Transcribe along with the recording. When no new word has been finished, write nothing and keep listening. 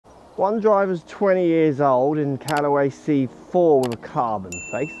One driver's 20 years old in Callaway C4 with a carbon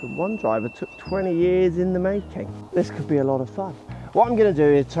face, and one driver took 20 years in the making. This could be a lot of fun. What I'm going to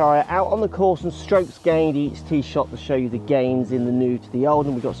do is try it out on the course and strokes gained each tee shot to show you the gains in the new to the old,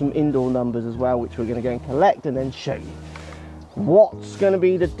 and we've got some indoor numbers as well which we're going to go and collect and then show you. What's going to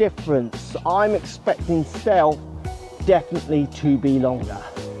be the difference? I'm expecting Stealth definitely to be longer,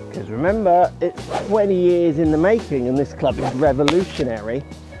 because remember, it's 20 years in the making and this club is revolutionary.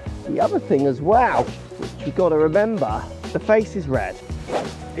 The other thing as well, which you've got to remember, the face is red.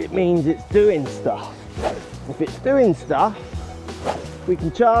 It means it's doing stuff. If it's doing stuff, we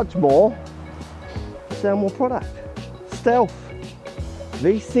can charge more, sell more product. Stealth,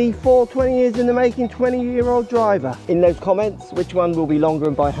 VC4, 20 years in the making, 20-year-old driver. In those comments, which one will be longer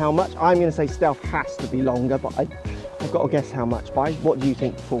and by how much? I'm going to say Stealth has to be longer, but I've got to guess how much by. What do you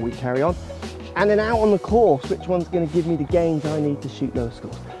think before we carry on? And then out on the course, which one's going to give me the gains I need to shoot lower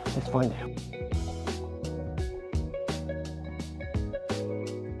scores? Let's find out.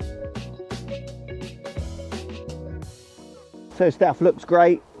 So Stealth looks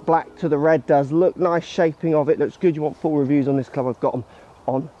great. Black to the red does look nice. Shaping of it looks good. You want full reviews on this club, I've got them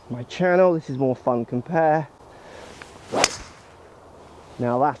on my channel. This is more fun compare.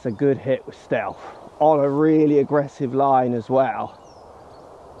 Now that's a good hit with Stealth on a really aggressive line as well.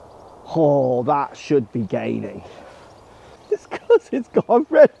 Oh, that should be gaining. Just because it's got a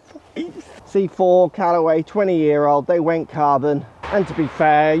red face. C4 Callaway, 20-year-old, they went carbon, and to be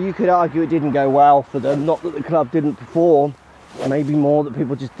fair, you could argue it didn't go well for them. Not that the club didn't perform, maybe more that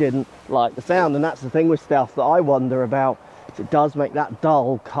people just didn't like the sound. And that's the thing with Stealth that I wonder about, is it does make that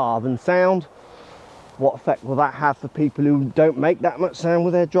dull carbon sound. What effect will that have for people who don't make that much sound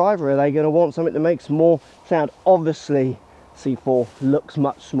with their driver? Are they going to want something that makes more sound? Obviously C4 looks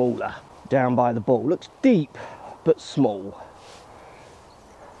much smaller down by the ball, looks deep but small.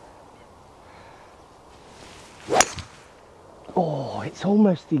 Oh, it's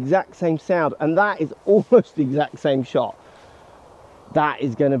almost the exact same sound, and that is almost the exact same shot. That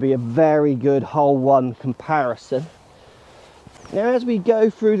is going to be a very good hole one comparison. Now as we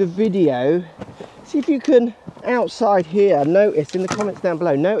go through the video, see if you can, outside here, notice in the comments down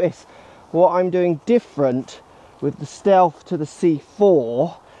below, notice what I'm doing different with the Stealth to the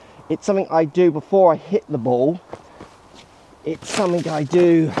C4. It's something I do before I hit the ball. It's something I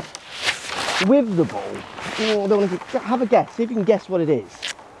do with the ball. Oh, I don't want to have a guess. See if you can guess what it is.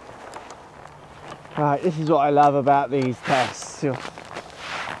 Right, this is what I love about these tests.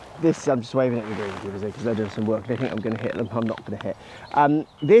 This, I'm just waving at the green because they're doing some work. They think I'm going to hit them. I'm not going to hit.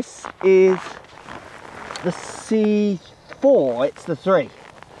 This is the C4. It's the 3.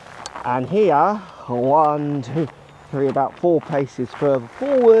 And here, 1, 2, 3, about 4 paces further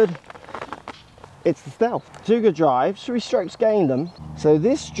forward, it's the Stealth. 2 good drives, 3 strokes gained them. So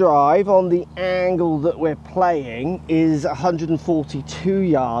this drive on the angle that we're playing is 142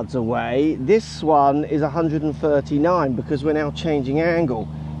 yards away. This one is 139 because we're now changing angle.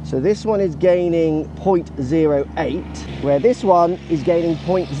 So this one is gaining 0.08, where this one is gaining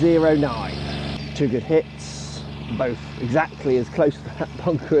 0.09. 2 good hits, both exactly as close to that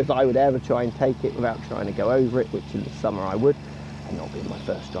bunker as I would ever try and take it without trying to go over it, which in the summer I would, and not being my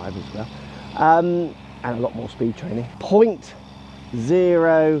first drive as well. And a lot more speed training.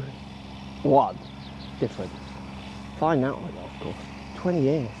 0.01 difference. Find that one, of course. 20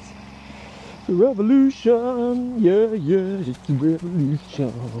 years. It's a revolution. Yeah, it's a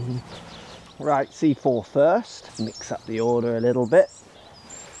revolution. Right, C4 first. Mix up the order a little bit.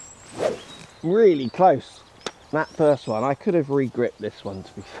 Really close. That first one, I could have re-gripped this one,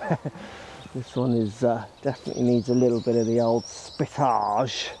 to be fair. This one is definitely needs a little bit of the old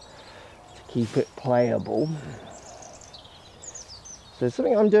spitage to keep it playable. So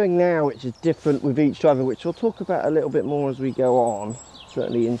something I'm doing now which is different with each driver, which we'll talk about a little bit more as we go on.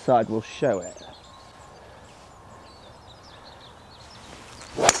 Certainly inside we'll show it.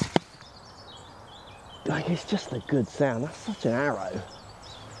 Like, it's just a good sound. That's such an arrow.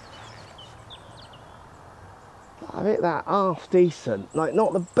 I've hit that half decent, like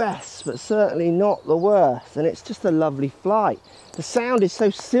not the best, but certainly not the worst, and it's just a lovely flight. The sound is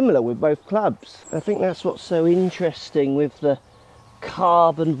so similar with both clubs. I think that's what's so interesting with the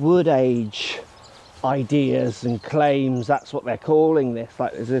carbon wood age ideas and claims. That's what they're calling this,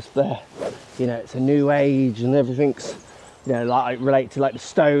 like as if they're, you know, it's a new age and everything's, you know, like relate to like the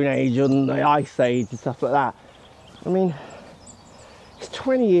Stone Age and the Ice Age and stuff like that. I mean, it's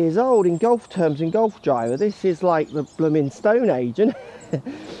 20 years old in golf terms, in golf driver. This is like the blooming Stone Age, and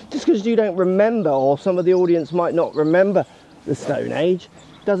just because you don't remember, or some of the audience might not remember the Stone Age,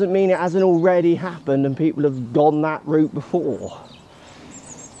 doesn't mean it hasn't already happened and people have gone that route before.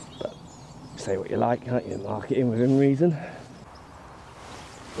 But Say what you like, can't you? Marketing within reason.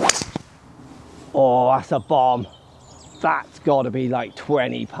 Oh, that's a bomb. That's got to be like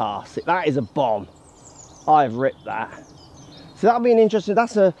 20 past it. That is a bomb. I've ripped that. So that'll be an interesting,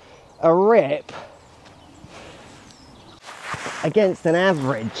 that's a rip against an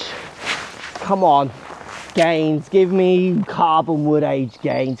average. Come on, gains. Give me carbon wood age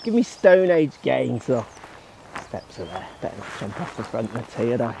gains. Give me stone age gains. Oh, steps are there. Better not jump off the front of the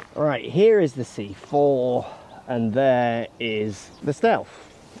tee, had I? Right, here is the C4 and there is the Stealth.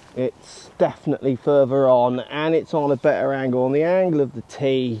 It's definitely further on and it's on a better angle. On the angle of the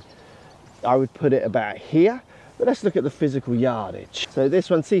tee, I would put it about here. But let's look at the physical yardage. So this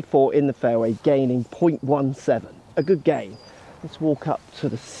one, C4 in the fairway, gaining 0.17. A good gain. Let's walk up to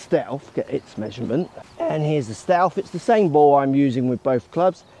the Stealth, get its measurement. And here's the Stealth. It's the same ball I'm using with both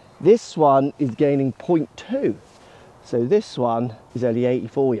clubs. This one is gaining 0.2. So this one is only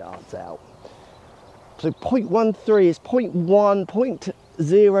 84 yards out. So 0.13 is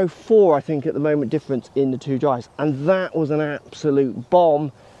 0.04, I think, at the moment difference in the two drives. And that was an absolute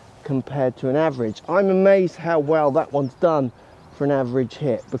bomb compared to an average. I'm amazed how well that one's done for an average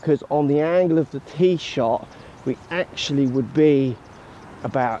hit, because on the angle of the tee shot, we actually would be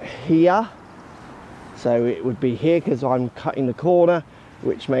about here. So it would be here because I'm cutting the corner,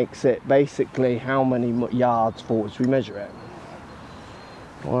 which makes it basically how many yards forwards we measure it.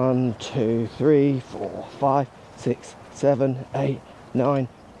 1, 2, 3, 4, 5, 6, 7, 8, 9,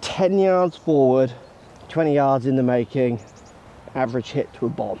 10 yards forward, 20 yards in the making, average hit to a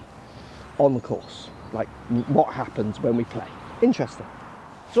bomb on the course. Like, what happens when we play? Interesting.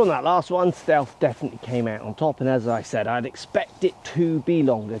 So on that last one, Stealth definitely came out on top, and as I said, I'd expect it to be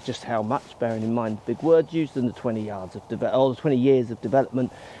longer. Just how much, bearing in mind the big words used, and the 20 yards of the 20 years of development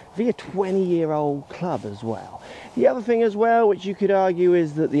for a 20-year-old club as well. The other thing as well, which you could argue,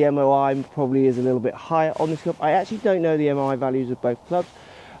 is that the MOI probably is a little bit higher on this club. I actually don't know the MOI values of both clubs,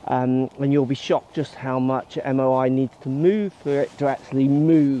 and you'll be shocked just how much MOI needs to move for it to actually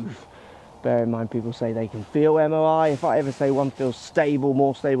move. Bear in mind, people say they can feel MOI. If I ever say one feels stable,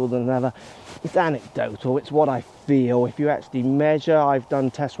 more stable than another, it's anecdotal. It's what I feel. If you actually measure, I've done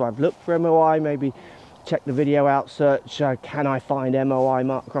tests where I've looked for MOI, maybe check the video out, search, can I find MOI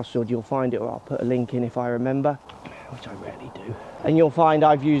Mark Crossfield? You'll find it, or I'll put a link in if I remember, which I rarely do. And you'll find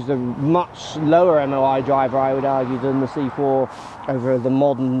I've used a much lower MOI driver, I would argue, than the C4 over the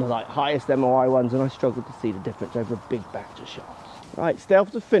modern, like, highest MOI ones, and I struggled to see the difference over a big batch of shots. Right,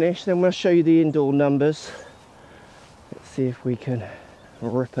 Stealth to finish, then we'll show you the indoor numbers. Let's see if we can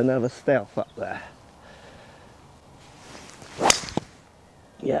rip another Stealth up there.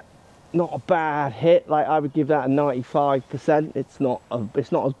 Yeah, not a bad hit. Like, I would give that a 95%. It's not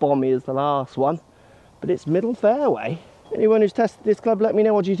as bomby as the last one, but it's middle fairway. Anyone who's tested this club, let me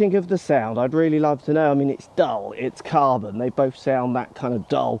know what you think of the sound. I'd really love to know. I mean, it's dull, it's carbon. They both sound that kind of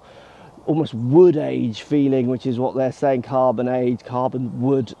dull, almost wood age feeling, which is what they're saying. Carbon age, carbon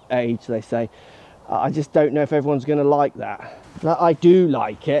wood age, they say. I just don't know if everyone's going to like that. I do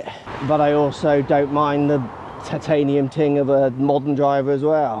like it, but I also don't mind the titanium ting of a modern driver as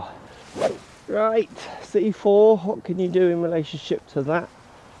well. Right, C4, what can you do in relationship to that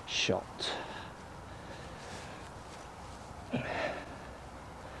shot?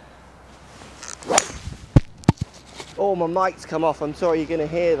 Oh, my mic's come off. I'm sorry you're going to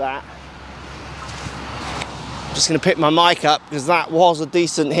hear that. Just going to pick my mic up because that was a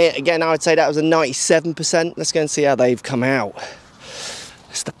decent hit. Again, I would say that was a 97%. Let's go and see how they've come out.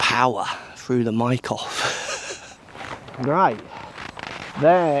 It's the power through the mic off. Right,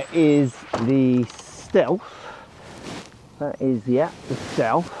 there is the Stealth. That is, yeah, the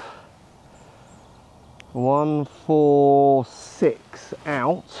Stealth. 146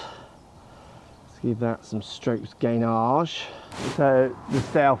 out. Let's give that some strokes gainage. So the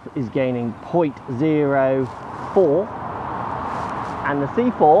Stealth is gaining 0.04, and the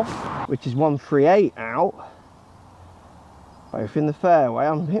C4, which is 138 out, both in the fairway,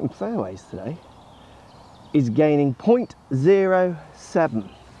 I'm hitting fairways today, is gaining 0.07.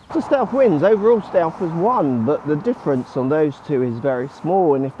 The Stealth wins. Overall Stealth has won, but the difference on those two is very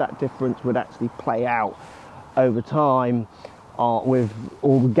small, and if that difference would actually play out over time, with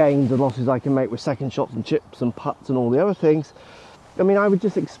all the gains and losses I can make with second shots and chips and putts and all the other things, I mean, I would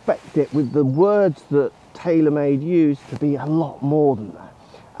just expect it, with the words that TaylorMade used, to be a lot more than that.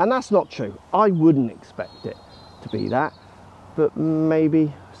 And that's not true. I wouldn't expect it to be that, but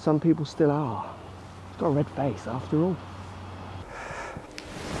maybe some people still are. It's got a red face after all.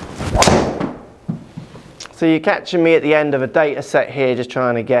 So you're catching me at the end of a data set here, just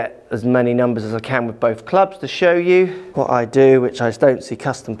trying to get as many numbers as I can with both clubs to show you what I do, which I don't see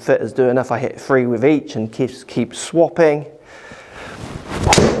custom fitters do enough. I hit 3 with each and keep swapping.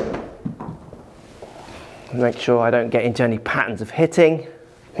 Make sure I don't get into any patterns of hitting.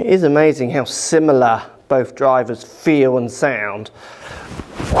 It is amazing how similar both drivers feel and sound,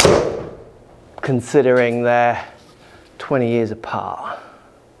 considering they're 20 years apart.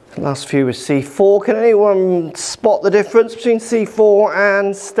 The last few with C4. Can anyone spot the difference between C4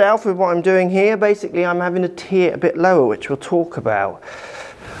 and Stealth with what I'm doing here? Basically, I'm having to tee it a bit lower, which we'll talk about.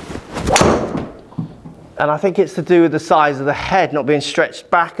 And I think it's to do with the size of the head not being stretched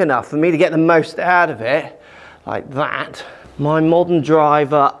back enough for me to get the most out of it, like that. My modern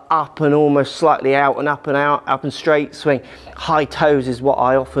driver, up and almost slightly out and up and out, up and straight swing. High toes is what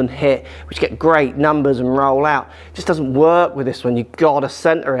I often hit, which get great numbers and roll out. It just doesn't work with this one. You've got to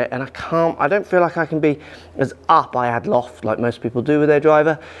center it, and I don't feel like I can be as up. I add loft like most people do with their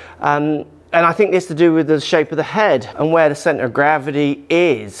driver. And I think this to do with the shape of the head and where the center of gravity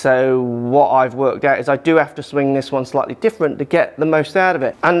is. So what I've worked out is I do have to swing this one slightly different to get the most out of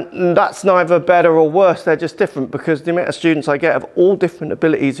it. And that's neither better or worse, they're just different, because the amount of students I get of all different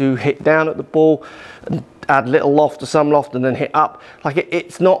abilities who hit down at the ball and add little loft to some loft and then hit up. Like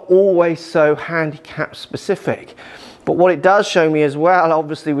it's not always so handicap specific. But what it does show me as well,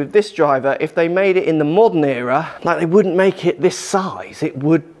 obviously with this driver, if they made it in the modern era, like they wouldn't make it this size, it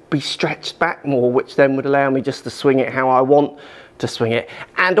would be stretched back more, which then would allow me just to swing it how I want to swing it.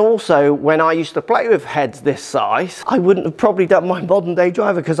 And also, when I used to play with heads this size, I wouldn't have probably done my modern day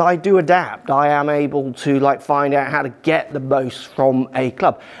driver, because I do adapt. I am able to like find out how to get the most from a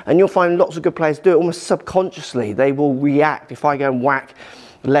club, and you'll find lots of good players do it almost subconsciously. They will react. If I go and whack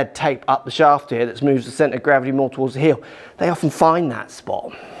lead tape up the shaft here that moves the center of gravity more towards the heel, they often find that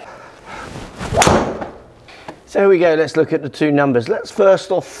spot. So here we go, let's look at the two numbers. Let's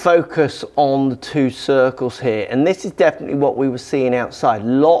first off focus on the two circles here. And this is definitely what we were seeing outside.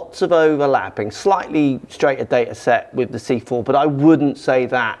 Lots of overlapping, slightly straighter data set with the C4, but I wouldn't say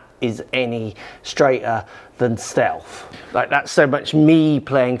that is any straighter than Stealth. Like that's so much me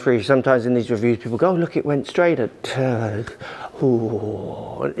playing through. Sometimes in these reviews people go, oh, look, it went straighter.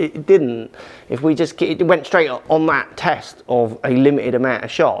 Ooh, it didn't. If we just, it went straight on that test of a limited amount of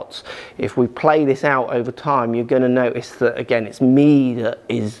shots. If we play this out over time, you're going to notice that again, it's me that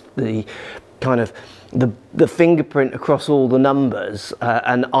is the kind of the fingerprint across all the numbers,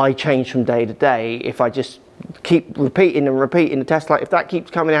 and I change from day to day. If I just keep repeating and repeating the test, like if that keeps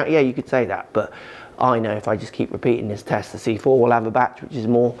coming out, yeah, you could say that, but I know if I just keep repeating this test, the C4 will have a batch which is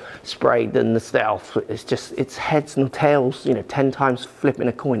more sprayed than the Stealth. It's just, it's heads and tails, you know, 10 times flipping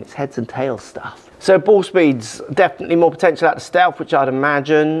a coin, it's heads and tails stuff. So ball speeds, definitely more potential out of Stealth, which I'd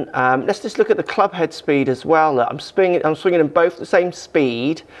imagine. Let's just look at the club head speed as well. I'm swinging them both the same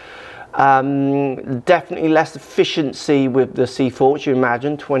speed. Definitely less efficiency with the C4, which you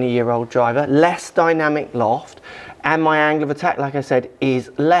imagine, 20-year-old driver. Less dynamic loft, and my angle of attack, like I said,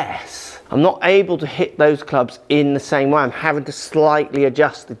 is less. I'm not able to hit those clubs in the same way. I'm having to slightly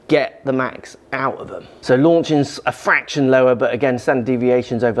adjust to get the max out of them. So launching's a fraction lower, but again, standard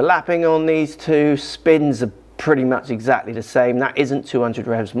deviations overlapping on these two. Spins are pretty much exactly the same. That isn't 200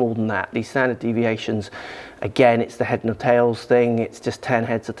 revs more than that. These standard deviations, again, it's the head and tails thing. It's just 10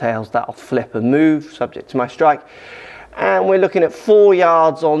 heads or tails. That'll flip and move, subject to my strike. And we're looking at 4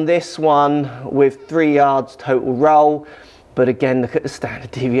 yards on this one with 3 yards total roll. But again, look at the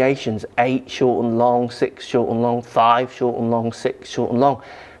standard deviations. 8 short and long, 6 short and long, 5 short and long, 6 short and long.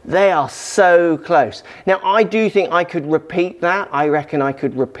 They are so close. Now, I do think I could repeat that. I reckon I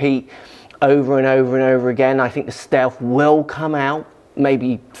could repeat over and over and over again. I think the Stealth will come out,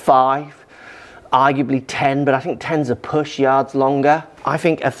 maybe 5, arguably 10, but I think 10's a push yards longer. I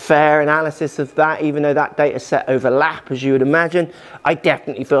think a fair analysis of that, even though that data set overlap, as you would imagine, I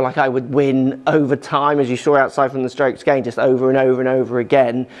definitely feel like I would win over time, as you saw outside from the strokes gain, just over and over and over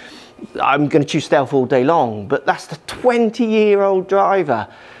again. I'm going to choose Stealth all day long, but that's the 20-year-old driver.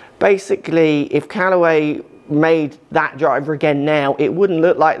 Basically, if Callaway made that driver again now, it wouldn't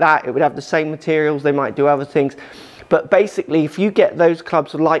look like that. It would have the same materials. They might do other things. But basically, if you get those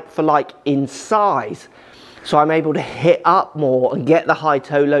clubs like for like in size, so I'm able to hit up more and get the high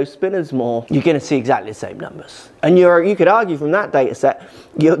toe low spinners more, you're going to see exactly the same numbers. And you could argue from that data set,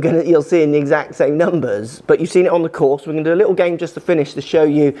 you'll see in the exact same numbers, but you've seen it on the course. We're going to do a little game just to finish to show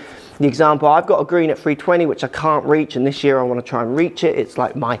you the example. I've got a green at 320, which I can't reach, and this year I want to try and reach it. It's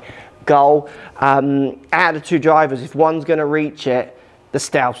like my goal. Out of the two drivers, if one's going to reach it, the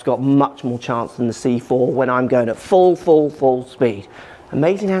Stealth's got much more chance than the C4 when I'm going at full speed.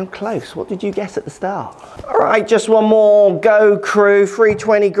 Amazing how close. What did you guess at the start? All right, just one more go crew,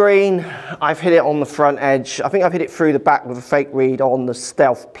 320 green. I've hit it on the front edge. I think I've hit it through the back with a fake read on the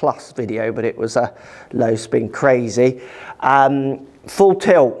Stealth Plus video, but it was a low spin crazy. Full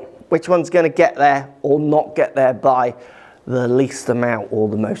tilt. Which one's going to get there or not get there by the least amount or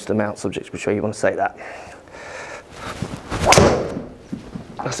the most amount, subject to which way you want to say that.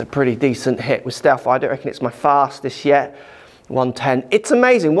 That's a pretty decent hit with Stealth. I don't reckon it's my fastest yet. 110. It's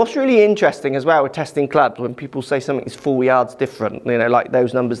amazing. What's really interesting as well with testing clubs, when people say something is 4 yards different, you know, like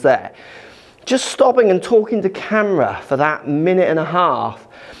those numbers there, just stopping and talking to camera for that minute and a half,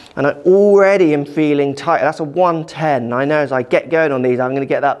 and I already am feeling tight. That's a 110. I know as I get going on these, I'm going to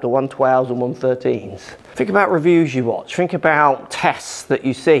get that up to 112s and 113s. Think about reviews you watch. Think about tests that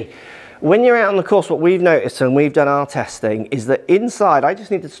you see. When you're out on the course, what we've noticed, and we've done our testing, is that inside, I just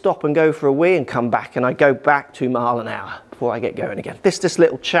need to stop and go for a wee and come back, and I go back 2 miles an hour before I get going again. This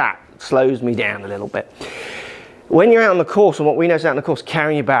little chat slows me down a little bit. When you're out on the course, and what we notice out on the course,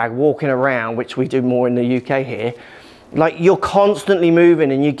 carrying your bag, walking around, which we do more in the UK here, like you're constantly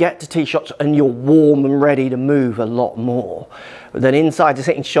moving and you get to tee shots and you're warm and ready to move a lot more than inside just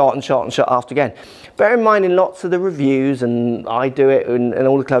hitting shot and shot and shot after again. Bear in mind in lots of the reviews, and I do it in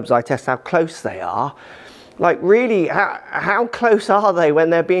all the clubs I test, how close they are. Like really, how close are they when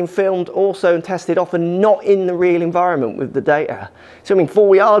they're being filmed also and tested off and not in the real environment with the data? So I mean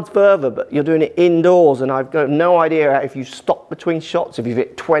 4 yards further, but you're doing it indoors, and I've got no idea if you stop between shots, if you've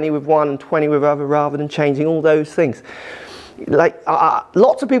hit 20 with one and 20 with other, rather than changing all those things. Like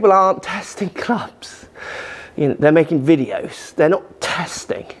lots of people aren't testing clubs. You know, they're making videos. They're not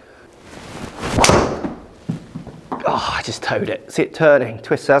testing. Oh, I just towed it. See it turning,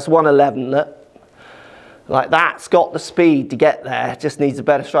 twist. That's 111. Look. Like that's got the speed to get there, just needs a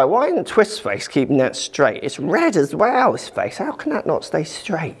better strike. Why isn't twist face keeping that straight? It's red as well, this face. How can that not stay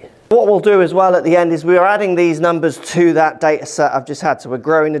straight? What we'll do as well at the end is we're adding these numbers to that data set I've just had. So we're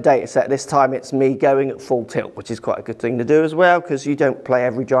growing the data set. This time it's me going at full tilt, which is quite a good thing to do as well, because you don't play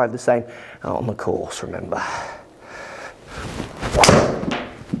every drive the same out on the course, remember.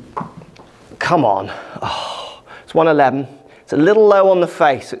 Come on. Oh, it's 111. It's a little low on the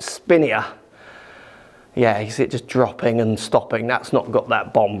face. It's spinnier. Yeah, you see it just dropping and stopping. That's not got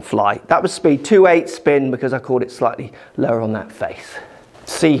that bomb flight. That was speed 2.8 spin because I called it slightly lower on that face.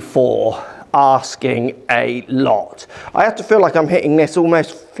 C4 asking a lot. I have to feel like I'm hitting this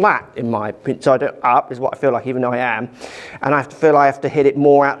almost flat in my pinch side up is what I feel like, even though I am. And I have to feel I have to hit it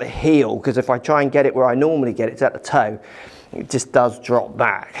more at the heel, because if I try and get it where I normally get it, it's at the toe, it just does drop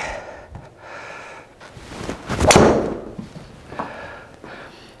back.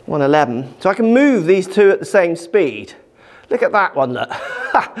 111. So I can move these two at the same speed. Look at that one, look.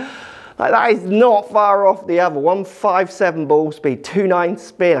 Like that is not far off the other. 157 ball speed, 2.9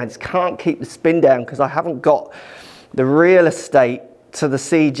 spin. I just can't keep the spin down because I haven't got the real estate to the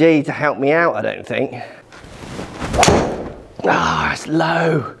CG to help me out, I don't think. Ah, it's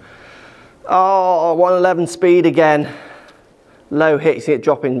low. Oh, 111 speed again. Low hit, you see it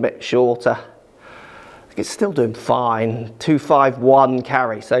dropping a bit shorter. It's still doing fine. 251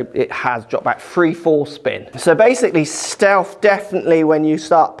 carry, so it has dropped back. 3.4 spin. So basically Stealth definitely, when you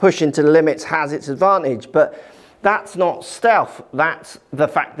start pushing to the limits, has its advantage, but that's not Stealth. That's the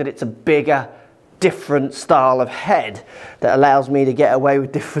fact that it's a bigger, different style of head that allows me to get away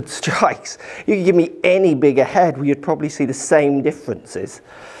with different strikes. You could give me any bigger head, you'd probably see the same differences.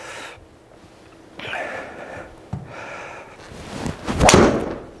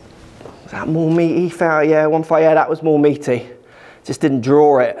 Is that more meaty? Yeah, 1.5, yeah, that was more meaty. Just didn't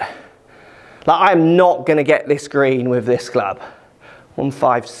draw it. Like, I'm not gonna get this green with this club.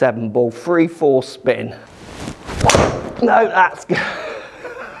 157 ball, 3.4 spin. No, that's good.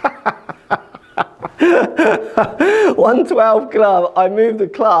 112 club, I moved the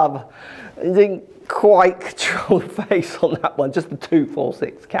club. I didn't quite control the face on that one, just the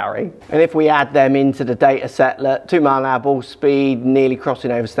 2.46 carry. And if we add them into the data set, look, 2 mile an hour ball speed, nearly crossing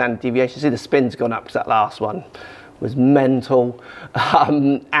over standard deviation. See the spin's gone up because that last one was mental.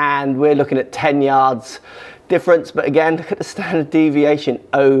 And we're looking at 10 yards difference, but again, look at the standard deviation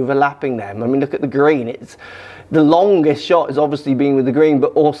overlapping them. I mean, look at the green. It's the longest shot is obviously being with the green,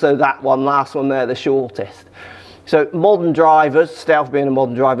 but also that one, last one there, the shortest. So modern drivers, Stealth being a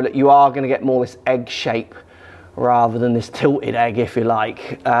modern driver, you are going to get more this egg shape rather than this tilted egg, if you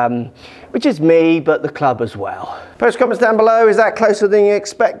like, which is me, but the club as well. Post comments down below, is that closer than you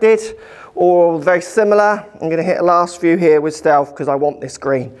expected or very similar? I'm going to hit the last few here with Stealth because I want this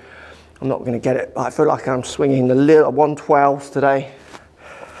green. I'm not going to get it. I feel like I'm swinging the little 112s today.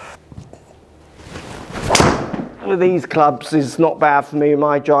 with these clubs is not bad for me.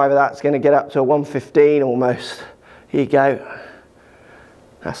 My driver, that's going to get up to a 115 almost. Here you go.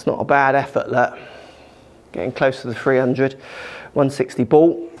 That's not a bad effort, look. Getting close to the 300, 160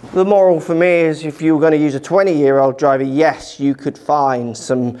 ball. The moral for me is if you were going to use a 20-year-old driver, yes, you could find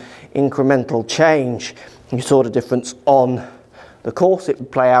some incremental change. You saw the difference on the course. It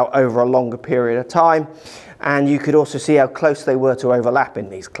would play out over a longer period of time. And you could also see how close they were to overlap in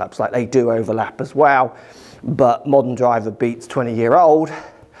these clubs, like they do overlap as well. But modern driver beats 20-year-old.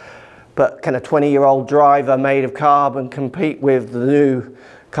 But can a 20-year-old driver made of carbon compete with the new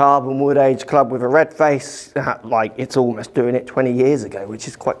carbon wood age club with a red face? Like, it's almost doing it 20 years ago, which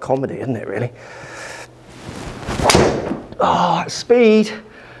is quite comedy, isn't it, really? Oh, speed.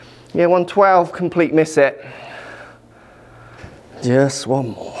 Yeah, 112, complete miss it. Just one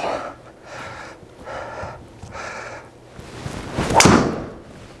more.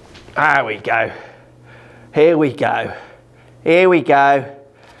 There we go. Here we go. Here we go.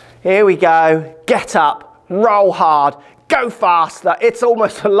 Here we go. Get up, roll hard, go faster. It's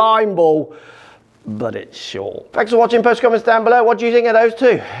almost a line ball, but it's short. Thanks for watching. Post comments down below. What do you think of those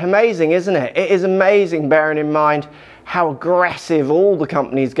two? Amazing, isn't it? It is amazing, bearing in mind how aggressive all the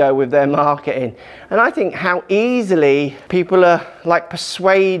companies go with their marketing. And I think how easily people are like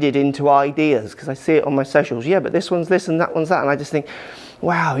persuaded into ideas, because I see it on my socials. Yeah, but this one's this and that one's that. And I just think,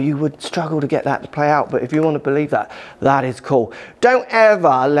 wow, you would struggle to get that to play out, but if you want to believe that, that is cool. Don't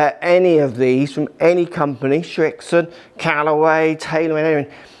ever let any of these from any company, Shrixon, Callaway, TaylorMade,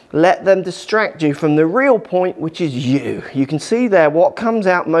 anything, let them distract you from the real point, which is you. You can see there what comes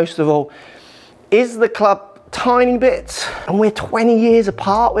out most of all is the club tiny bits, and we're 20 years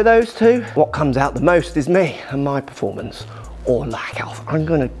apart with those two. What comes out the most is me and my performance, or lack of. I'm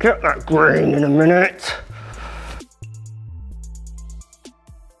gonna get that green in a minute.